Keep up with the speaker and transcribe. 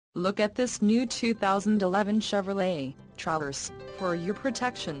Look at this new 2011 Chevrolet Traverse. For your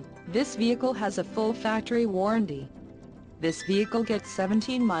protection, this vehicle has a full factory warranty. This vehicle gets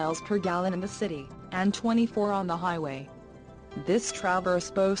 17 miles per gallon in the city, and 24 on the highway. This Traverse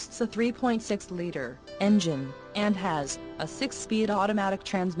boasts a 3.6-liter engine, and has a 6-speed automatic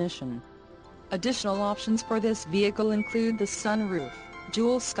transmission. Additional options for this vehicle include the sunroof,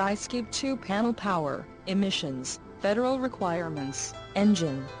 dual Skyscape 2-panel power, emissions, federal requirements,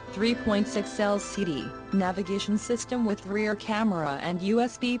 engine, 3.6 LCD, navigation system with rear camera and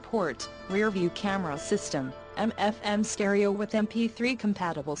USB port, rear view camera system, AM/FM stereo with MP3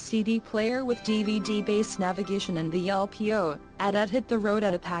 compatible CD player with DVD-based navigation, and the LPO, ADAT Hit the Road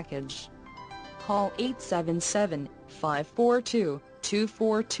at a package. Call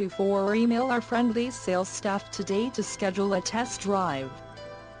 877-542-2424 or email our friendly sales staff today to schedule a test drive.